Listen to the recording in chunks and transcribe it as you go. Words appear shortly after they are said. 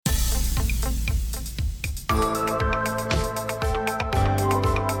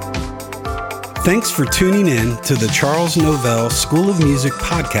Thanks for tuning in to the Charles Novell School of Music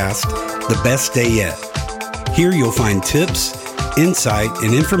podcast, The Best Day Yet. Here you'll find tips, insight,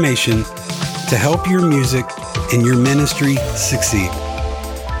 and information to help your music and your ministry succeed.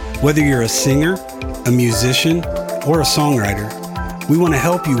 Whether you're a singer, a musician, or a songwriter, we want to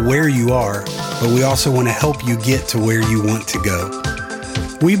help you where you are, but we also want to help you get to where you want to go.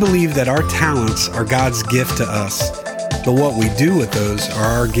 We believe that our talents are God's gift to us, but what we do with those are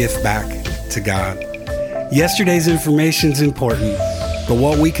our gift back to God. Yesterday's information is important, but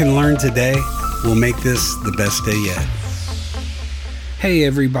what we can learn today will make this the best day yet. Hey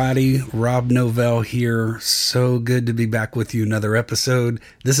everybody, Rob Novell here. So good to be back with you another episode.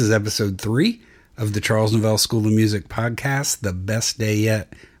 This is episode 3 of the Charles Novell School of Music podcast, The Best Day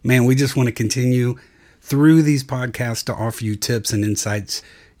Yet. Man, we just want to continue through these podcasts to offer you tips and insights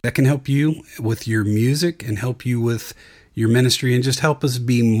that can help you with your music and help you with your ministry and just help us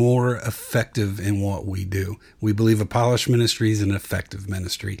be more effective in what we do. We believe a polished ministry is an effective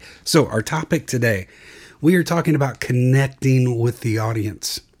ministry. So our topic today, we are talking about connecting with the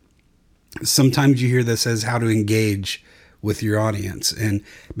audience. Sometimes you hear this as how to engage with your audience. And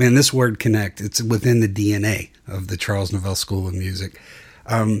man, this word connect, it's within the DNA of the Charles Novell School of Music.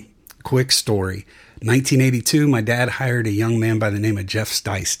 Quick story. 1982, my dad hired a young man by the name of Jeff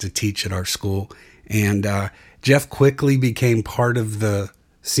Stice to teach at our school. And Jeff quickly became part of the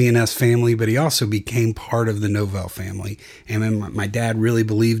CNS family, but he also became part of the Novell family. And then my dad really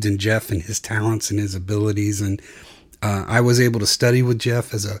believed in Jeff and his talents and his abilities. And I was able to study with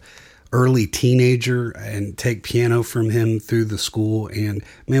Jeff as a early teenager and take piano from him through the school. And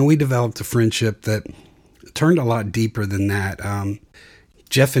man, we developed a friendship that turned a lot deeper than that.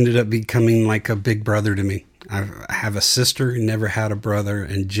 Jeff ended up becoming like a big brother to me. I have a sister, never had a brother,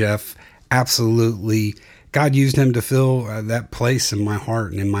 and Jeff absolutely, God used him to fill that place in my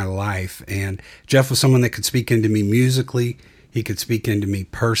heart and in my life. And Jeff was someone that could speak into me musically. He could speak into me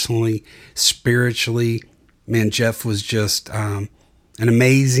personally, spiritually. Man, Jeff was just an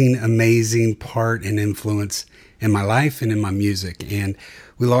amazing part and influence in my life and in my music. And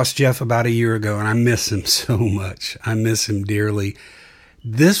we lost Jeff about a year ago, and I miss him so much. I miss him dearly.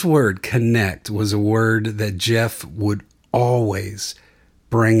 This word, connect, was a word that Jeff would always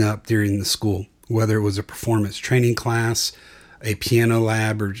bring up during the school, whether it was a performance training class, a piano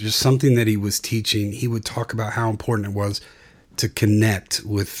lab, or just something that he was teaching. He would talk about how important it was to connect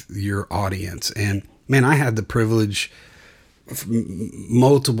with your audience. And man, I had the privilege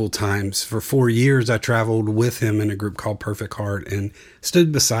multiple times. For 4 years, I traveled with him in a group called Perfect Heart and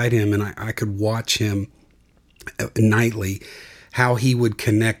stood beside him, and I could watch him nightly, how he would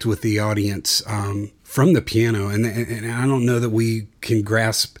connect with the audience from the piano. And I don't know that we can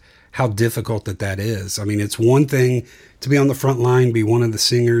grasp how difficult that is. I mean, it's one thing to be on the front line, be one of the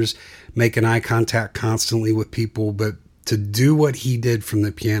singers, making eye contact constantly with people, but to do what he did from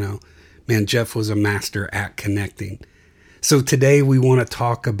the piano, man, Jeff was a master at connecting. So today we want to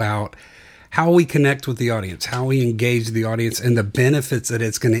talk about how we connect with the audience, how we engage the audience, and the benefits that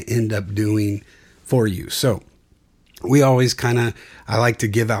it's going to end up doing for you. So we always I like to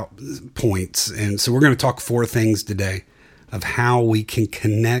give out points. And so we're going to talk 4 things today of how we can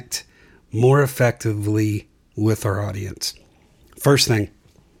connect more effectively with our audience. First thing,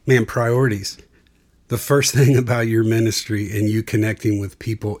 man, priorities. The first thing about your ministry and you connecting with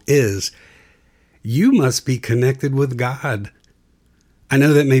people is you must be connected with God. I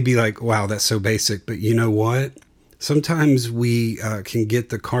know that may be like, wow, that's so basic, but you know what? Sometimes we can get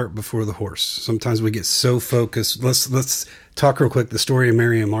the cart before the horse. Sometimes we get so focused. Let's talk real quick. The story of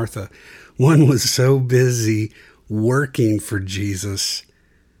Mary and Martha. One was so busy working for Jesus,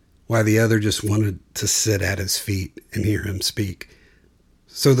 while the other just wanted to sit at his feet and hear him speak.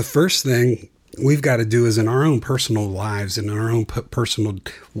 So the first thing we've got to do is in our own personal lives and in our own personal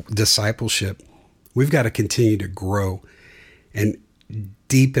discipleship, we've got to continue to grow and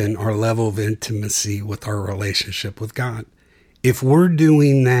deepen our level of intimacy with our relationship with God. If we're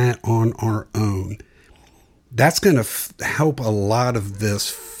doing that on our own, that's going to help a lot of this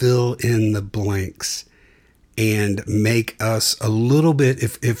fill in the blanks and make us a little bit,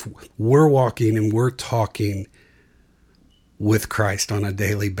 if we're walking and we're talking with Christ on a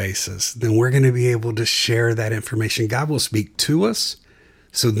daily basis, then we're going to be able to share that information. God will speak to us,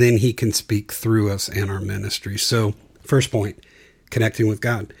 so then he can speak through us in our ministry. So first point, connecting with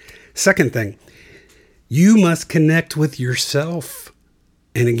God. Second thing, you must connect with yourself.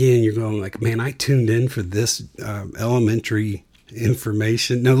 And again, you're going like, man, I tuned in for this elementary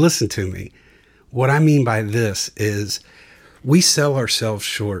information. No, listen to me. What I mean by this is we sell ourselves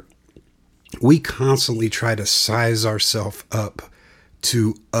short. We constantly try to size ourselves up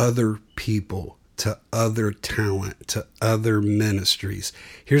to other people, to other talent, to other ministries.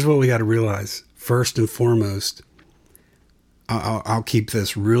 Here's what we got to realize. First and foremost, I'll keep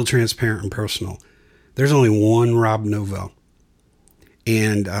this real transparent and personal. There's only one Rob Novell.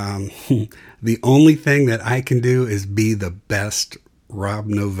 And the only thing that I can do is be the best Rob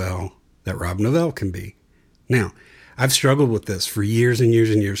Novell that Rob Novell can be. Now, I've struggled with this for years and years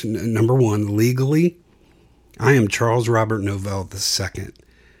and years. Number one, legally, I am Charles Robert Novell II.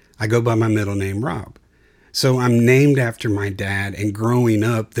 I go by my middle name, Rob. So I'm named after my dad, and growing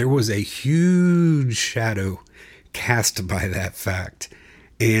up, there was a huge shadow cast by that fact.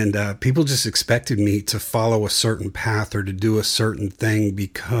 And people just expected me to follow a certain path or to do a certain thing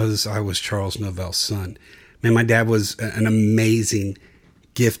because I was Charles Novell's son. Man, my dad was an amazing,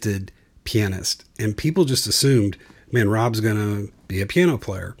 gifted pianist. And people just assumed, man, Rob's going to be a piano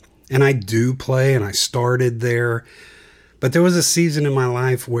player. And I do play, and I started there. But there was a season in my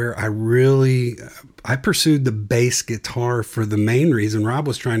life where I pursued the bass guitar for the main reason Rob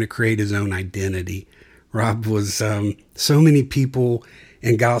was trying to create his own identity. Rob was so many people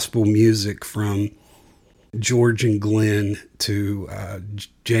in gospel music, from George and Glenn to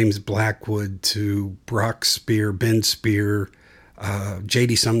James Blackwood to Brock Spear, Ben Spear,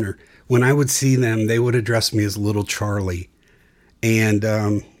 J.D. Sumner. When I would see them, they would address me as Little Charlie.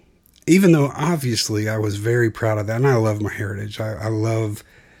 And even though obviously I was very proud of that, and I love my heritage. I love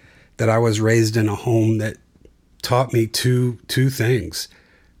that I was raised in a home that taught me two things.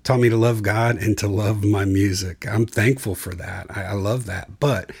 Taught me to love God and to love my music. I'm thankful for that. I love that.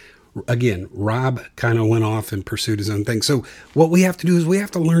 But again, Rob kind of went off and pursued his own thing. So what we have to do is we have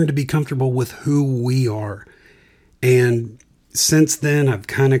to learn to be comfortable with who we are. And since then, I've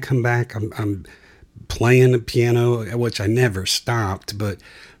kind of come back. I'm playing the piano, which I never stopped, but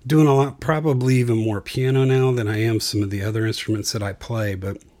doing a lot, probably even more piano now than I am some of the other instruments that I play.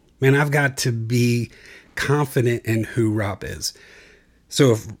 But man, I've got to be confident in who Rob is.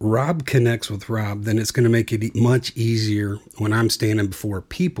 So if Rob connects with Rob, then it's going to make it much easier when I'm standing before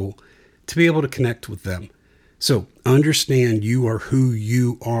people to be able to connect with them. So understand you are who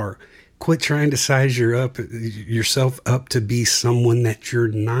you are. Quit trying to size yourself up to be someone that you're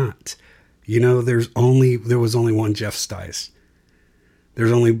not. You know, there was only one Jeff Stice.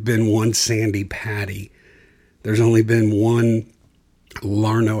 There's only been one Sandy Patty. There's only been one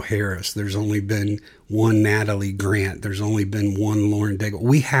Larno Harris. There's only been one Natalie Grant. There's only been one Lauren Daigle.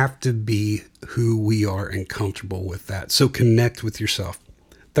 We have to be who we are and comfortable with that. So connect with yourself.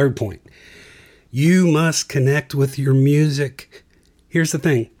 Third point, you must connect with your music. Here's the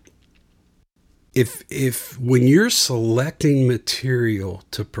thing. If when you're selecting material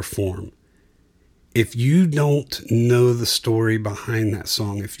to perform, if you don't know the story behind that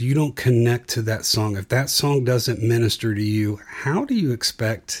song, if you don't connect to that song, if that song doesn't minister to you, how do you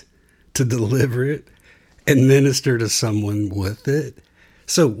expect to deliver it and minister to someone with it?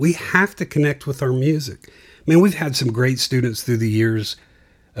 So we have to connect with our music. Man, we've had some great students through the years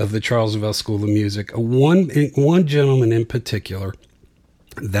of the Charles Novell School of Music. One gentleman in particular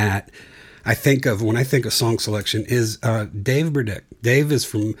that I think of when I think of song selection is Dave Burdick. Dave is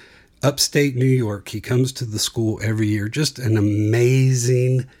from upstate New York. He comes to the school every year. Just an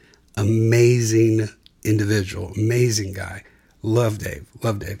amazing individual. Amazing guy. Love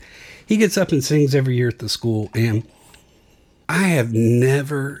Dave. He gets up and sings every year at the school, and I have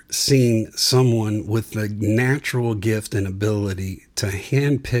never seen someone with the natural gift and ability to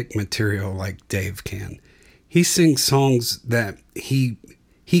handpick material like Dave can. He sings songs that he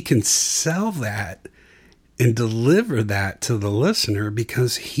can sell that and deliver that to the listener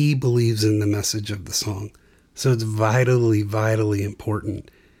because he believes in the message of the song. So it's vitally, vitally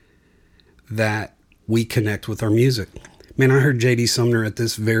important that we connect with our music. Man, I heard J.D. Sumner at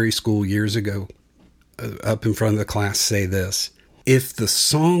this very school years ago up in front of the class say this: if the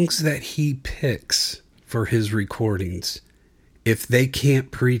songs that he picks for his recordings, if they can't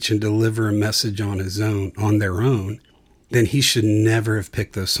preach and deliver a message on their own, then he should never have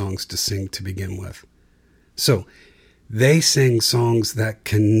picked those songs to sing to begin with. So they sang songs that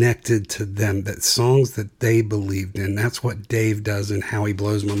connected to them, that songs that they believed in. That's what Dave does, and how he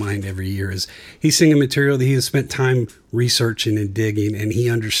blows my mind every year is he's singing material that he has spent time researching and digging, and he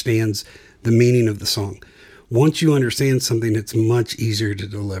understands the meaning of the song. Once you understand something, it's much easier to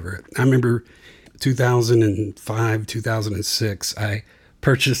deliver it. I remember 2005, 2006, I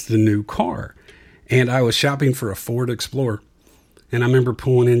purchased a new car, and I was shopping for a Ford Explorer. And I remember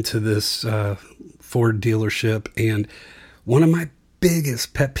pulling into this Ford dealership, and one of my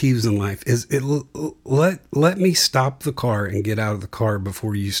biggest pet peeves in life is let me stop the car and get out of the car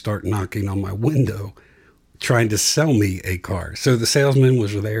before you start knocking on my window trying to sell me a car. So the salesman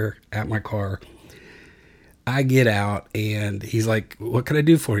was there at my car. I get out and he's like, what can I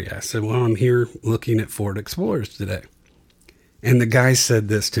do for you? I said, well, I'm here looking at Ford Explorers today. And the guy said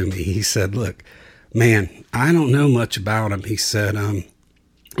this to me. He said, look, man, I don't know much about them. He said,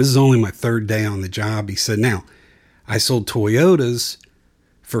 this is only my third day on the job. He said, now, I sold Toyotas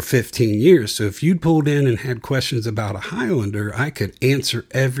for 15 years. So if you'd pulled in and had questions about a Highlander, I could answer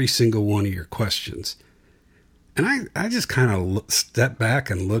every single one of your questions. And I just kind of stepped back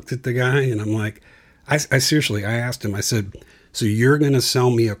and looked at the guy, and I'm like, I seriously, I asked him, I said, so you're going to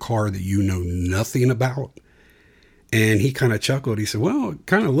sell me a car that you know nothing about? And he kind of chuckled. He said, well, it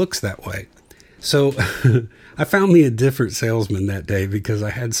kind of looks that way. So I found me a different salesman that day because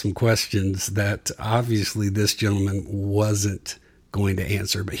I had some questions that obviously this gentleman wasn't going to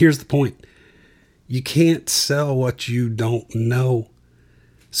answer. But here's the point. You can't sell what you don't know.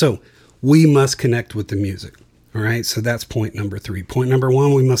 So we must connect with the music. All right. So that's point number 3. Point number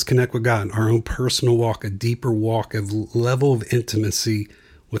 1, we must connect with God, our own personal walk, a deeper walk, a level of intimacy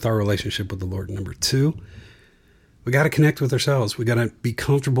with our relationship with the Lord. Number 2, we got to connect with ourselves. We got to be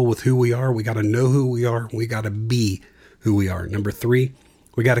comfortable with who we are. We got to know who we are. We got to be who we are. Number 3,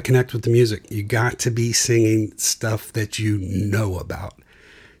 we got to connect with the music. You got to be singing stuff that you know about.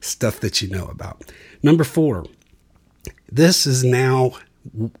 Stuff that you know about. Number 4, this is now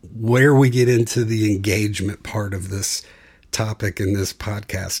where we get into the engagement part of this topic in this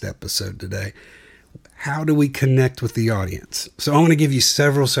podcast episode today. How do we connect with the audience? So I want to give you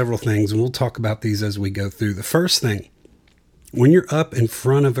several things, and we'll talk about these as we go through. The first thing, when you're up in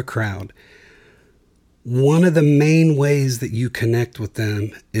front of a crowd, one of the main ways that you connect with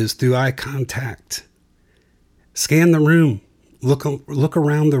them is through eye contact. Scan the room. Look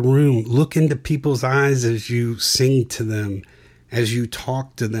around the room. Look into people's eyes as you sing to them, as you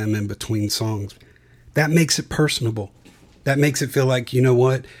talk to them in between songs. That makes it personable. That makes it feel like, you know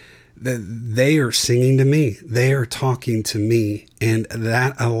what? That they are singing to me. They are talking to me. And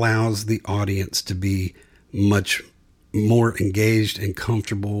that allows the audience to be much more engaged and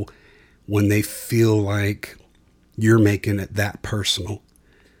comfortable when they feel like you're making it that personal.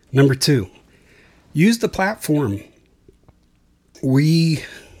 Number 2, use the platform. We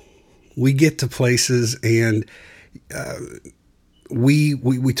get to places and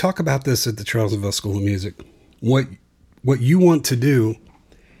we talk about this at the Charlesville School of Music. What you want to do,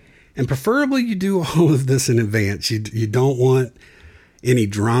 and preferably you do all of this in advance. You don't want any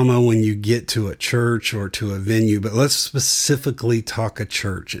drama when you get to a church or to a venue, but let's specifically talk a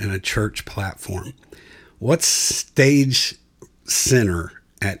church and a church platform. What's stage center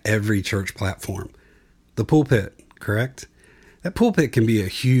at every church platform? The pulpit, correct? That pulpit can be a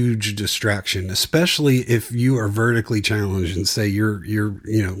huge distraction, especially if you are vertically challenged and say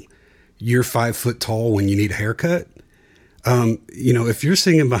you're 5 foot tall when you need a haircut. If you're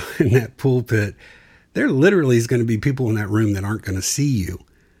singing behind that pulpit, there literally is going to be people in that room that aren't going to see you.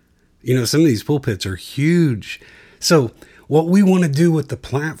 Some of these pulpits are huge. So what we want to do with the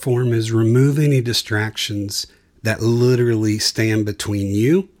platform is remove any distractions that literally stand between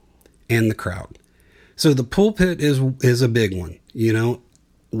you and the crowd. So the pulpit is a big one.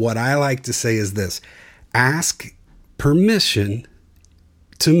 What I like to say is this: ask permission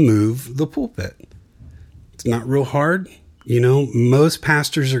to move the pulpit. It's not real hard. Most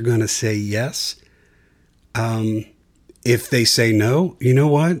pastors are going to say yes. If they say no, you know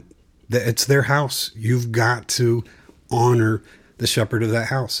what? It's their house. You've got to honor the shepherd of that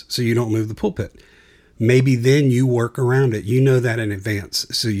house so you don't move the pulpit. Maybe then you work around it. You know that in advance.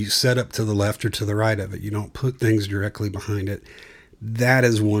 So you set up to the left or to the right of it. You don't put things directly behind it. That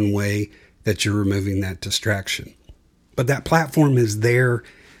is one way that you're removing that distraction. But that platform is there.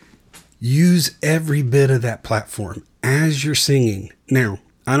 Use every bit of that platform as you're singing. Now,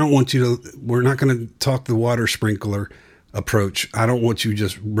 I don't want you to, we're not going to talk the water sprinkler approach. I don't want you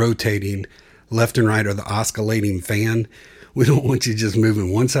just rotating left and right or the oscillating fan. We don't want you just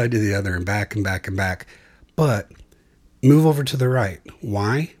moving one side to the other and back and back and back. But move over to the right.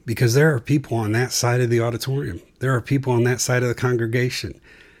 Why? Because there are people on that side of the auditorium. There are people on that side of the congregation.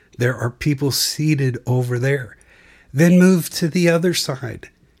 There are people seated over there. Then move to the other side.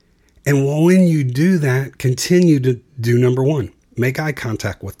 And when you do that, continue to do number 1. Make eye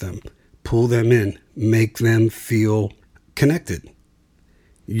contact with them. Pull them in. Make them feel connected.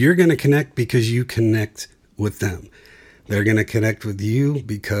 You're going to connect because you connect with them. They're going to connect with you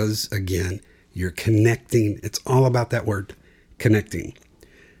because, again, you're connecting. It's all about that word, connecting.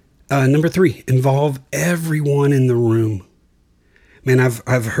 Number 3, involve everyone in the room. Man,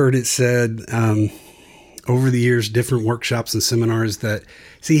 I've heard it said over the years, different workshops and seminars that,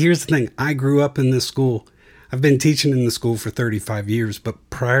 see, here's the thing. I grew up in this school. I've been teaching in the school for 35 years, but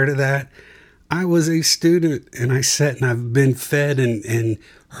prior to that, I was a student, and I sat and I've been fed and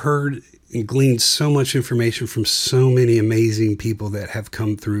heard and gleaned so much information from so many amazing people that have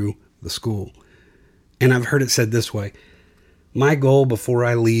come through the school. And I've heard it said this way: my goal before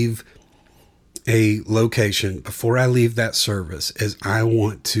I leave a location, before I leave that service, is I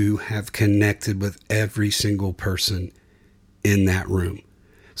want to have connected with every single person in that room.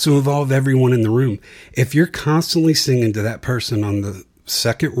 So involve everyone in the room. If you're constantly singing to that person on the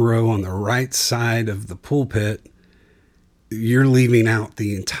second row on the right side of the pulpit, you're leaving out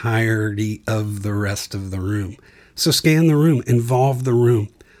the entirety of the rest of the room. So scan the room, involve the room,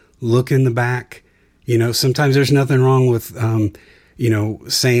 look in the back. Sometimes there's nothing wrong with,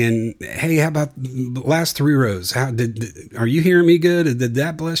 saying, hey, how about the last three rows? Are you hearing me good? Did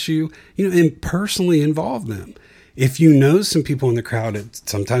that bless you? And personally involve them. If you know some people in the crowd,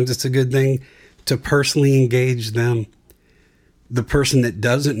 sometimes it's a good thing to personally engage them. The person that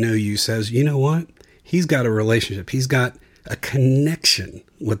doesn't know you says, you know what? He's got a relationship. He's got a connection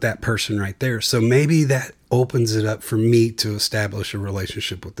with that person right there. So maybe that opens it up for me to establish a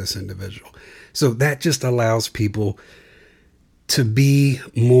relationship with this individual. So that just allows people to be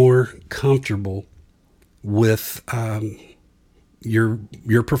more comfortable with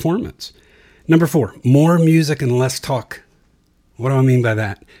your performance. Number 4, more music and less talk. What do I mean by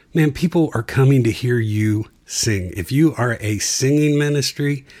that? Man, people are coming to hear you sing. If you are a singing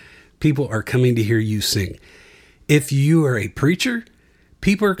ministry, people are coming to hear you sing. If you are a preacher,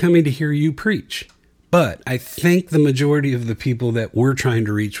 people are coming to hear you preach. But I think the majority of the people that we're trying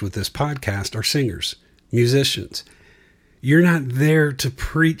to reach with this podcast are singers, musicians. You're not there to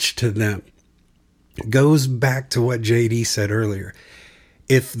preach to them. It goes back to what JD said earlier.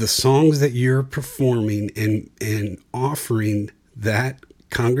 If the songs that you're performing and offering that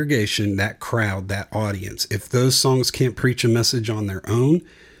congregation, that crowd, that audience, if those songs can't preach a message on their own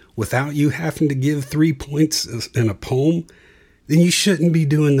without you having to give 3 points in a poem, then you shouldn't be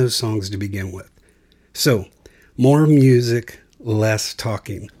doing those songs to begin with. So, more music, less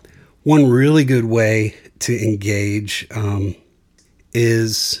talking. One really good way to engage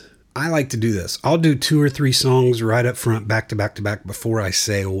is, I like to do this. I'll do 2 or 3 songs right up front, back to back to back, before I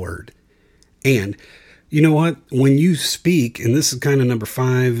say a word. And you know what? When you speak, and this is kind of number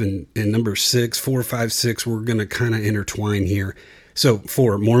 5 and number 6, 4, 5, 6, we're going to kind of intertwine here. So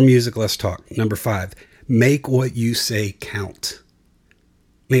 4, more music, less talk. Number 5, make what you say count.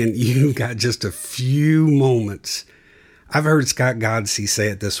 Man, you got just a few moments. I've heard Scott Godsey say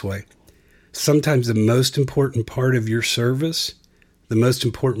it this way: sometimes the most important part of your service, the most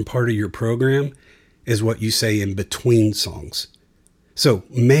important part of your program, is what you say in between songs. So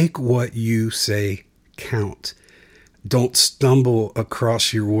make what you say count. Don't stumble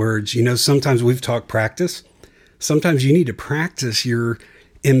across your words. Sometimes we've talked practice. Sometimes you need to practice your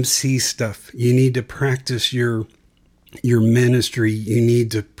MC stuff. You need to practice your ministry. You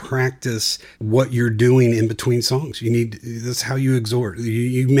need to practice what you're doing in between songs. That's how you exhort.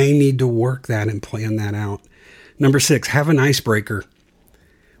 You may need to work that and plan that out. Number 6, have an icebreaker.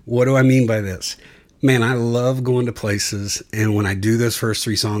 What do I mean by this? Man, I love going to places, and when I do those first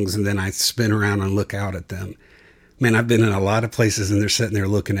 3 songs and then I spin around and look out at them, man, I've been in a lot of places and they're sitting there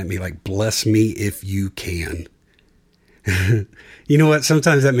looking at me like, bless me if you can. You know what?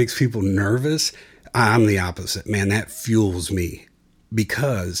 Sometimes that makes people nervous. I'm the opposite, man. That fuels me,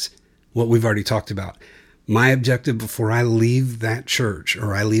 because what we've already talked about, my objective before I leave that church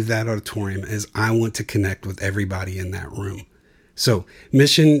or I leave that auditorium is I want to connect with everybody in that room. So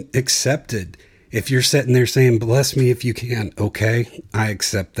mission accepted. If you're sitting there saying, bless me if you can, okay, I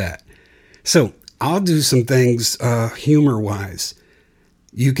accept that. So I'll do some things humor-wise.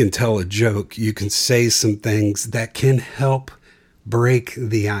 You can tell a joke. You can say some things that can help break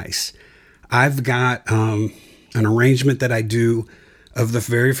the ice. I've got an arrangement that I do of the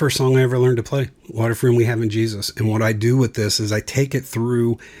very first song I ever learned to play, What a Friend We Have in Jesus. And what I do with this is I take it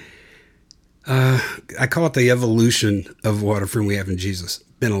through, I call it the evolution of What a Friend We Have in Jesus.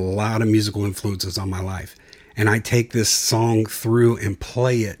 Been a lot of musical influences on my life. And I take this song through and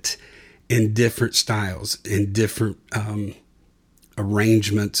play it in different styles, in different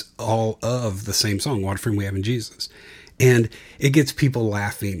arrangements, all of the same song, What a Friend We Have in Jesus. And it gets people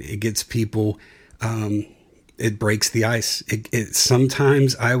laughing. It gets people, it breaks the ice.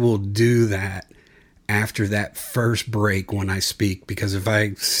 Sometimes I will do that after that first break when I speak, because if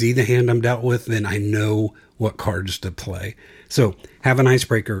I see the hand I'm dealt with, then I know what cards to play. So have an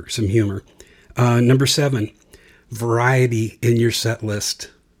icebreaker, some humor. Number 7, variety in your set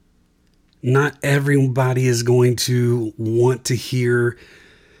list. Not everybody is going to want to hear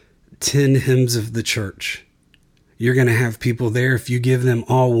 10 hymns of the church. You're going to have people there. If you give them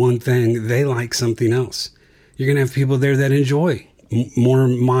all one thing, they like something else. You're going to have people there that enjoy more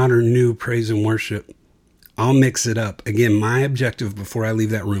modern, new praise and worship. I'll mix it up. Again, my objective before I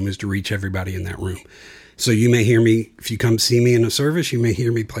leave that room is to reach everybody in that room. So you may hear me, if you come see me in a service, you may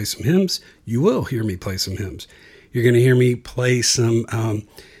hear me play some hymns. You will hear me play some hymns. You're going to hear me play some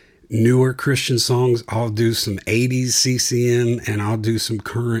newer Christian songs. I'll do some 80s CCM, and I'll do some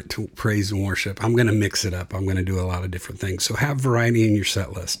current praise and worship. I'm going to mix it up. I'm going to do a lot of different things. So have variety in your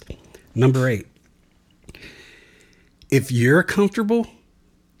set list. Number 8. If you're comfortable,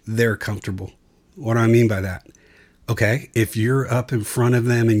 they're comfortable. What do I mean by that? Okay, if you're up in front of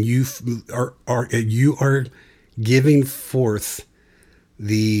them and you are giving forth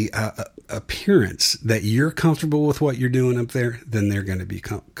the appearance that you're comfortable with what you're doing up there, then they're going to be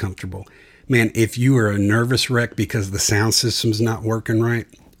comfortable. Man, if you are a nervous wreck because the sound system's not working right,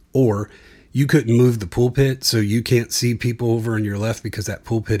 or you couldn't move the pulpit so you can't see people over on your left because that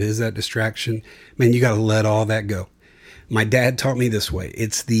pulpit is that distraction, man, you got to let all that go. My dad taught me this way.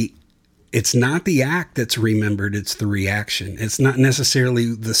 It's not the act that's remembered, it's the reaction. It's not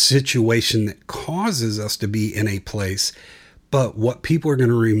necessarily the situation that causes us to be in a place, but what people are going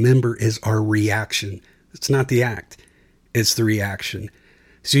to remember is our reaction. It's not the act, it's the reaction.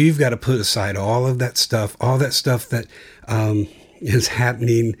 So you've got to put aside all that stuff that is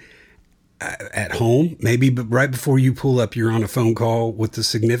happening at home. Maybe but right before you pull up, you're on a phone call with the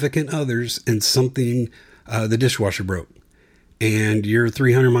significant others and something, the dishwasher broke. And you're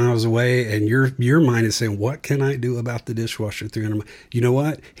 300 miles away, and your mind is saying, what can I do about the dishwasher 300 miles? You know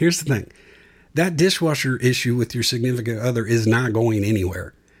what? Here's the thing. That dishwasher issue with your significant other is not going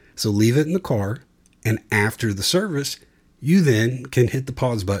anywhere. So leave it in the car, and after the service, you then can hit the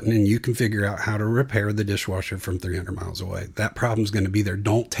pause button, and you can figure out how to repair the dishwasher from 300 miles away. That problem's going to be there.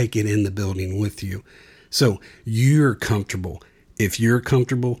 Don't take it in the building with you. So you're comfortable. If you're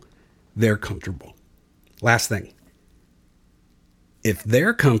comfortable, they're comfortable. Last thing. If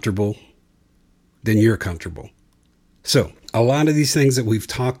they're comfortable, then you're comfortable. So a lot of these things that we've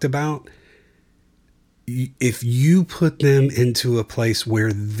talked about, if you put them into a place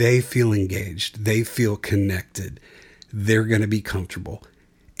where they feel engaged, they feel connected, they're going to be comfortable.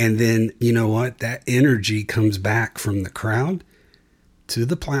 And then, you know what? That energy comes back from the crowd to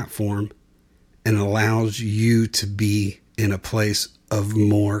the platform and allows you to be in a place of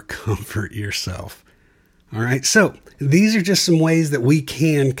more comfort yourself. All right. So these are just some ways that we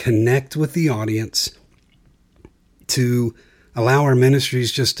can connect with the audience to allow our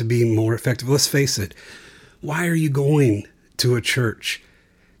ministries just to be more effective. Let's face it. Why are you going to a church?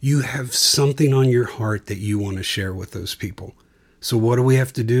 You have something on your heart that you want to share with those people. So what do we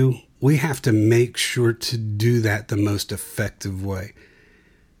have to do? We have to make sure to do that the most effective way.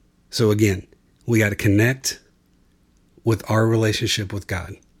 So again, we got to connect with our relationship with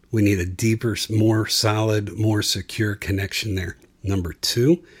God. We need a deeper, more solid, more secure connection there. Number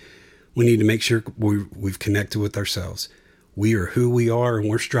 2, we need to make sure we've connected with ourselves. We are who we are, and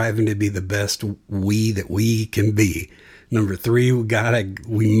we're striving to be the best we that we can be. Number 3,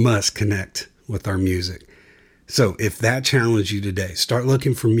 we must connect with our music. So if that challenged you today, start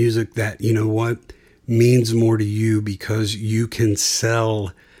looking for music that, you know what, means more to you because you can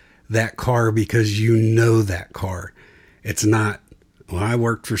sell that car because you know that car. It's not, well, I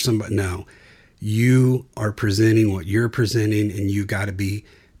worked for somebody. No, you are presenting what you're presenting, and you got to be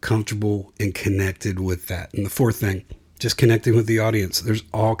comfortable and connected with that. And the 4th thing, just connecting with the audience. There's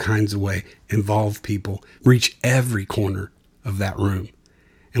all kinds of ways. Involve people. Reach every corner of that room.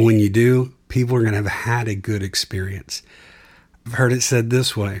 And when you do, people are going to have had a good experience. I've heard it said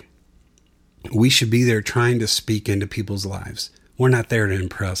this way. We should be there trying to speak into people's lives. We're not there to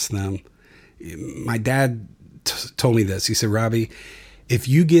impress them. My dad told me this. He said, Robbie, if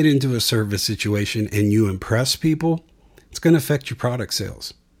you get into a service situation and you impress people, it's going to affect your product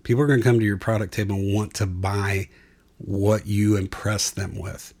sales. People are going to come to your product table and want to buy what you impress them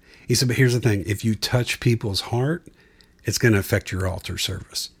with. He said, but here's the thing. If you touch people's heart, it's going to affect your altar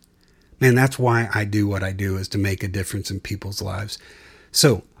service. Man, that's why I do what I do, is to make a difference in people's lives.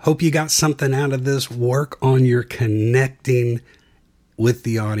 So hope you got something out of this. Work on your connecting with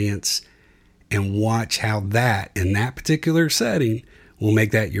the audience and watch how that, in that particular setting, will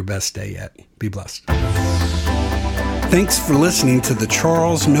make that your best day yet. Be blessed. Thanks for listening to the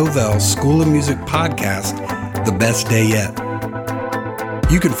Charles Novell School of Music podcast, The Best Day Yet.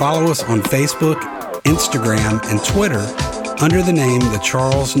 You can follow us on Facebook, Instagram, and Twitter under the name the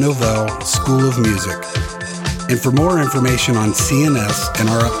Charles Novell School of Music. And for more information on CNS and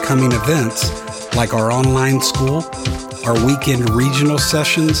our upcoming events, like our online school, our weekend regional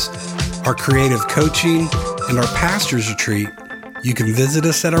sessions, our creative coaching, and our Pastor's Retreat, you can visit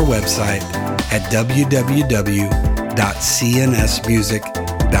us at our website at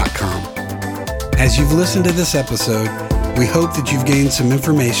www.cnsmusic.com. As you've listened to this episode, we hope that you've gained some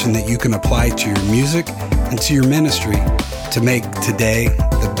information that you can apply to your music and to your ministry to make today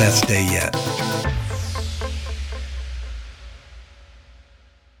the best day yet.